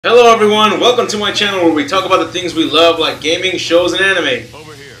Hello everyone, welcome to my channel where we talk about the things we love like gaming, shows, and anime.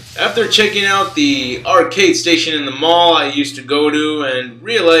 After checking out the arcade station in the mall I used to go to and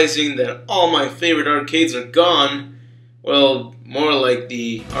realizing that all my favorite arcades are gone, well, more like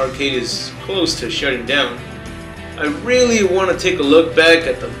the arcade is close to shutting down, I really want to take a look back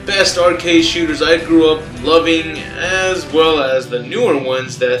at the best arcade shooters I grew up loving as well as the newer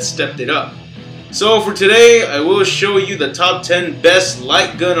ones that stepped it up. So for today, I will show you the top 10 best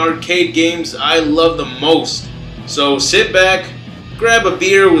light gun arcade games I love the most. So sit back, grab a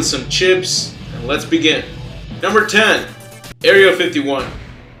beer with some chips, and let's begin. Number 10, Area 51.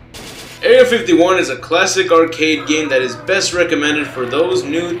 Area 51 is a classic arcade game that is best recommended for those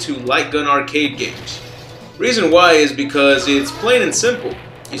new to light gun arcade games. Reason why is because it's plain and simple.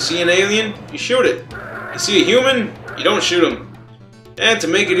 You see an alien, you shoot it. You see a human, you don't shoot him. And to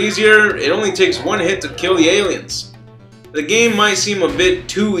make it easier, it only takes one hit to kill the aliens. The game might seem a bit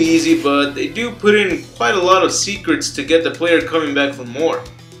too easy, but they do put in quite a lot of secrets to get the player coming back for more.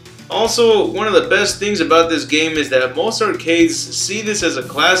 Also, one of the best things about this game is that most arcades see this as a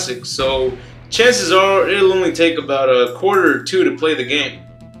classic, so chances are it'll only take about a quarter or two to play the game.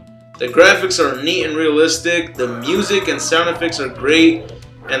 The graphics are neat and realistic, the music and sound effects are great,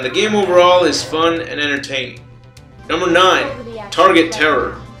 and the game overall is fun and entertaining. Number 9, Target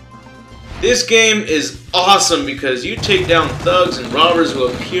Terror. This game is awesome because you take down thugs and robbers who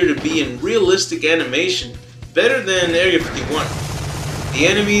appear to be in realistic animation, better than Area 51. The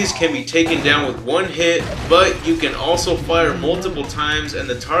enemies can be taken down with one hit, but you can also fire multiple times and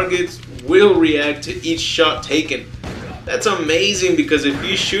the targets will react to each shot taken. That's amazing because if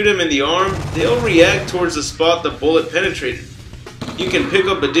you shoot them in the arm, they'll react towards the spot the bullet penetrated. You can pick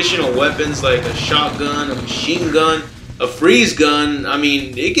up additional weapons like a shotgun, a machine gun, a freeze gun. I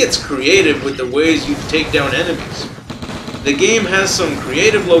mean, it gets creative with the ways you take down enemies. The game has some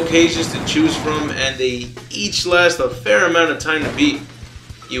creative locations to choose from and they each last a fair amount of time to beat.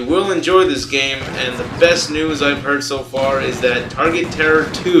 You will enjoy this game, and the best news I've heard so far is that Target Terror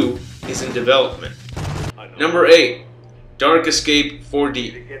 2 is in development. Number 8, Dark Escape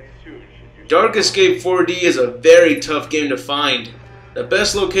 4D. Dark Escape 4D is a very tough game to find. The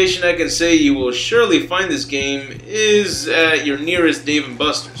best location I can say you will surely find this game is at your nearest Dave &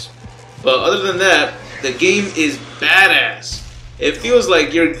 Buster's. But other than that, the game is badass. It feels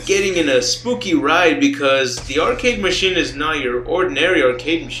like you're getting in a spooky ride because the arcade machine is not your ordinary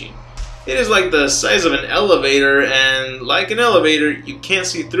arcade machine. It is like the size of an elevator, and like an elevator, you can't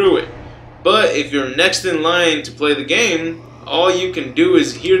see through it. But if you're next in line to play the game, all you can do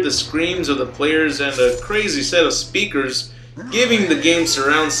is hear the screams of the players and a crazy set of speakers giving the game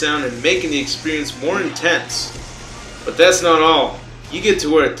surround sound and making the experience more intense. But that's not all. You get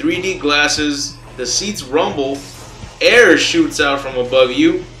to wear 3D glasses, the seats rumble, air shoots out from above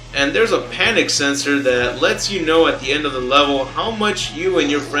you, and there's a panic sensor that lets you know at the end of the level how much you and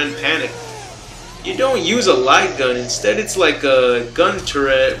your friend panic. You don't use a light gun, instead it's like a gun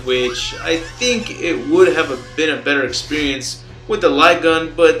turret, which I think it would have been a better experience with the light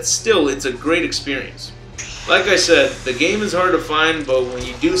gun, but still it's a great experience. Like I said, the game is hard to find, but when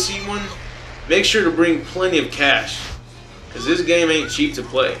you do see one, make sure to bring plenty of cash, because this game ain't cheap to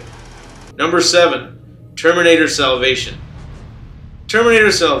play. Number 7, Terminator Salvation.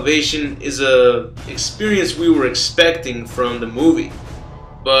 Terminator Salvation is an experience we were expecting from the movie.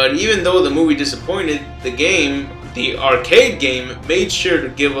 But even though the movie disappointed, the arcade game, made sure to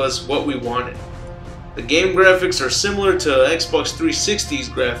give us what we wanted. The game graphics are similar to Xbox 360's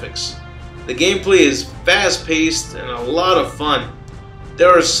graphics. The gameplay is fast-paced and a lot of fun.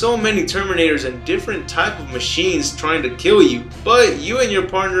 There are so many Terminators and different type of machines trying to kill you, but you and your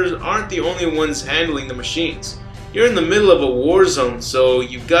partners aren't the only ones handling the machines. You're in the middle of a war zone, so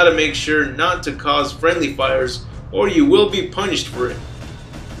you've got to make sure not to cause friendly fires or you will be punished for it.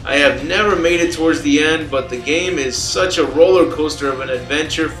 I have never made it towards the end, but the game is such a roller coaster of an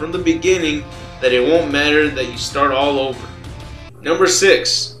adventure from the beginning that it won't matter that you start all over. Number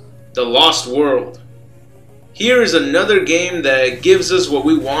 6, The Lost World. Here is another game that gives us what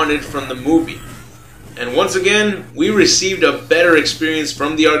we wanted from the movie. And once again, we received a better experience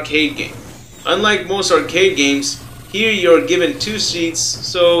from the arcade game. Unlike most arcade games, here you're given 2 seats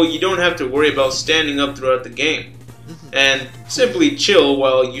so you don't have to worry about standing up throughout the game. And simply chill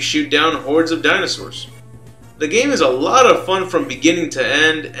while you shoot down hordes of dinosaurs. The game is a lot of fun from beginning to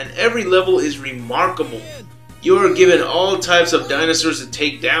end, and every level is remarkable. You are given all types of dinosaurs to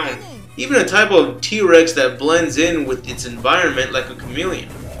take down, even a type of T-Rex that blends in with its environment like a chameleon.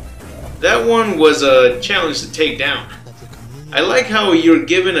 That one was a challenge to take down. I like how you're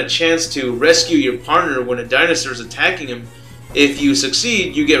given a chance to rescue your partner when a dinosaur is attacking him, If you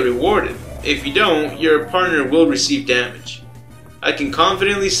succeed, you get rewarded. If you don't, your partner will receive damage. I can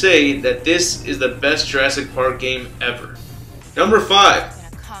confidently say that this is the best Jurassic Park game ever. Number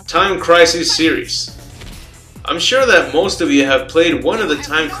 5. Time Crisis series. I'm sure that most of you have played one of the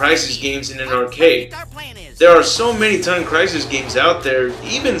Time Crisis games in an arcade. There are so many Time Crisis games out there,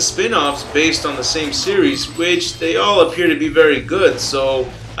 even spin-offs based on the same series, which they all appear to be very good, so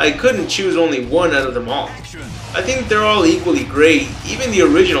I couldn't choose only one out of them all. I think they're all equally great, even the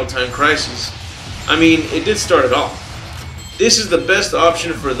original Time Crisis. I mean, it did start it all. This is the best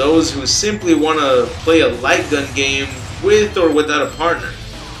option for those who simply want to play a light gun game with or without a partner.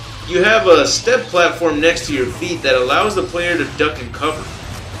 You have a step platform next to your feet that allows the player to duck and cover.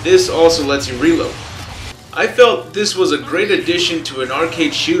 This also lets you reload. I felt this was a great addition to an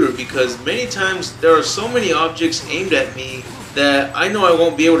arcade shooter because many times there are so many objects aimed at me that I know I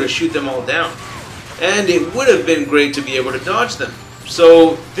won't be able to shoot them all down. And it would have been great to be able to dodge them.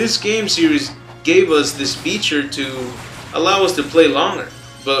 So this game series gave us this feature to allow us to play longer.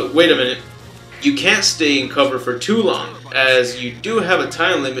 But wait a minute, you can't stay in cover for too long, as you do have a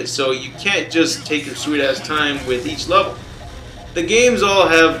time limit, so you can't just take your sweet ass time with each level. The games all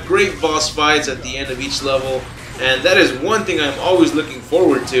have great boss fights at the end of each level, and that is one thing I'm always looking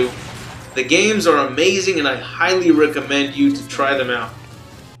forward to. The games are amazing and I highly recommend you to try them out.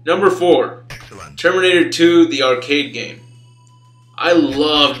 Number 4. Terminator 2, the arcade game. I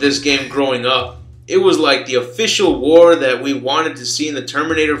loved this game growing up. It was like the official war that we wanted to see in the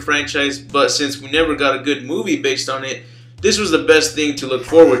Terminator franchise, but since we never got a good movie based on it, this was the best thing to look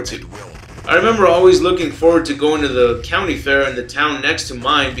forward to. I remember always looking forward to going to the county fair in the town next to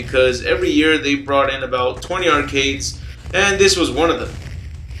mine because every year they brought in about 20 arcades, and this was one of them.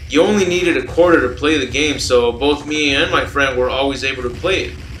 You only needed a quarter to play the game, so both me and my friend were always able to play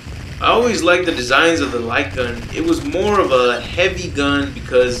it. I always liked the designs of the light gun. It was more of a heavy gun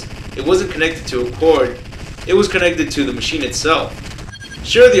because it wasn't connected to a cord, it was connected to the machine itself.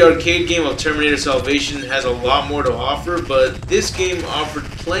 Sure, the arcade game of Terminator Salvation has a lot more to offer, but this game offered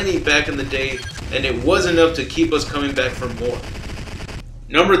plenty back in the day, and it was enough to keep us coming back for more.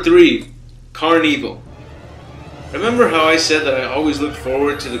 Number 3. Carnival. Remember how I said that I always looked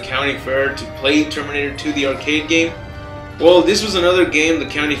forward to the county fair to play Terminator 2, the arcade game? Well, this was another game the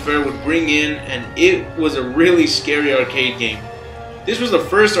county fair would bring in, and it was a really scary arcade game. This was the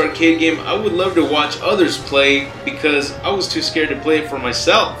first arcade game I would love to watch others play because I was too scared to play it for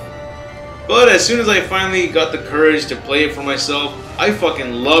myself. But as soon as I finally got the courage to play it for myself, I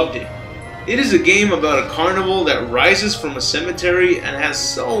fucking loved it. It is a game about a carnival that rises from a cemetery and has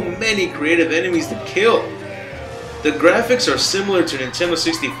so many creative enemies to kill. The graphics are similar to Nintendo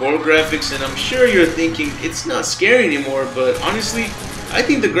 64 graphics, and I'm sure you're thinking it's not scary anymore, but honestly, I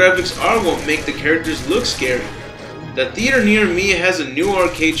think the graphics are what make the characters look scary. The theater near me has a new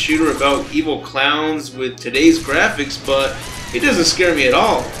arcade shooter about evil clowns with today's graphics, but it doesn't scare me at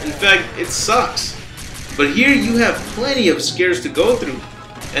all. In fact, it sucks. But here you have plenty of scares to go through,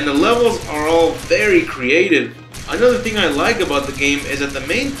 and the levels are all very creative. Another thing I like about the game is that the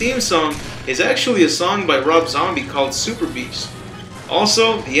main theme song is actually a song by Rob Zombie called Super Beast.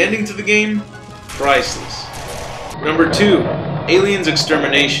 Also, the ending to the game, priceless. Number 2. Aliens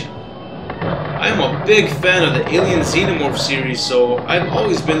Extermination. I am a big fan of the Alien Xenomorph series, so I've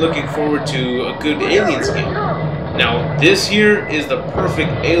always been looking forward to a good Aliens game. Now, this here is the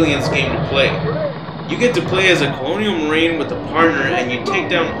perfect Aliens game to play. You get to play as a colonial marine with a partner and you take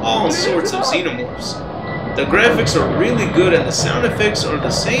down all sorts of Xenomorphs. The graphics are really good and the sound effects are the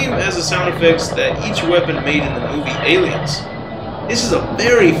same as the sound effects that each weapon made in the movie Aliens. This is a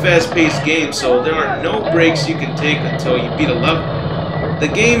very fast-paced game, so there are no breaks you can take until you beat a level. The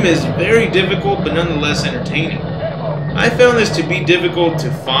game is very difficult but nonetheless entertaining. I found this to be difficult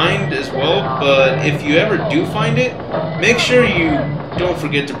to find as well, but if you ever do find it, make sure you don't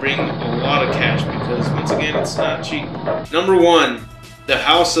forget to bring a lot of cash because once again it's not cheap. Number 1. The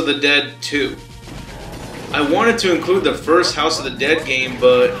House of the Dead 2. I wanted to include the first House of the Dead game,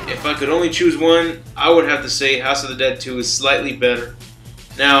 but if I could only choose one, I would have to say House of the Dead 2 is slightly better.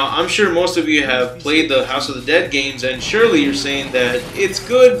 Now, I'm sure most of you have played the House of the Dead games, and surely you're saying that it's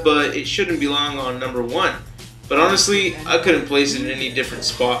good, but it shouldn't belong on number 1. But honestly, I couldn't place it in any different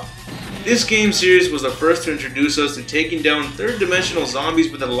spot. This game series was the first to introduce us to taking down third-dimensional zombies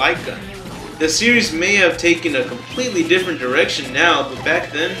with a light gun. The series may have taken a completely different direction now, but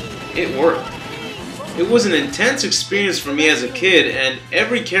back then, it worked. It was an intense experience for me as a kid, and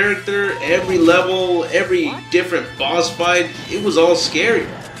every character, every level, every different boss fight, it was all scary.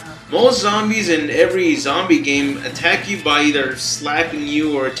 Most zombies in every zombie game attack you by either slapping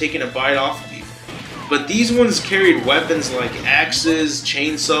you or taking a bite off of you. but these ones carried weapons like axes,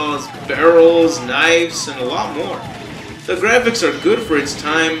 chainsaws, barrels, knives, and a lot more. The graphics are good for its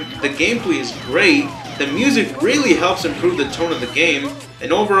time, the gameplay is great, the music really helps improve the tone of the game,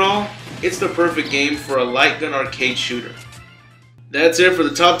 and overall, it's the perfect game for a light gun arcade shooter. That's it for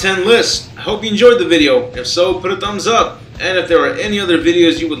the top 10 list. I hope you enjoyed the video. If so, put a thumbs up. And if there are any other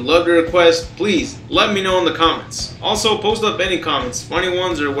videos you would love to request, please let me know in the comments. Also, post up any comments, funny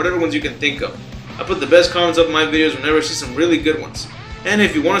ones or whatever ones you can think of. I put the best comments up in my videos whenever I see some really good ones. And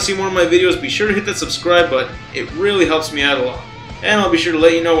if you want to see more of my videos, be sure to hit that subscribe button. It really helps me out a lot. And I'll be sure to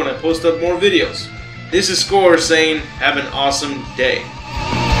let you know when I post up more videos. This is Score saying, have an awesome day.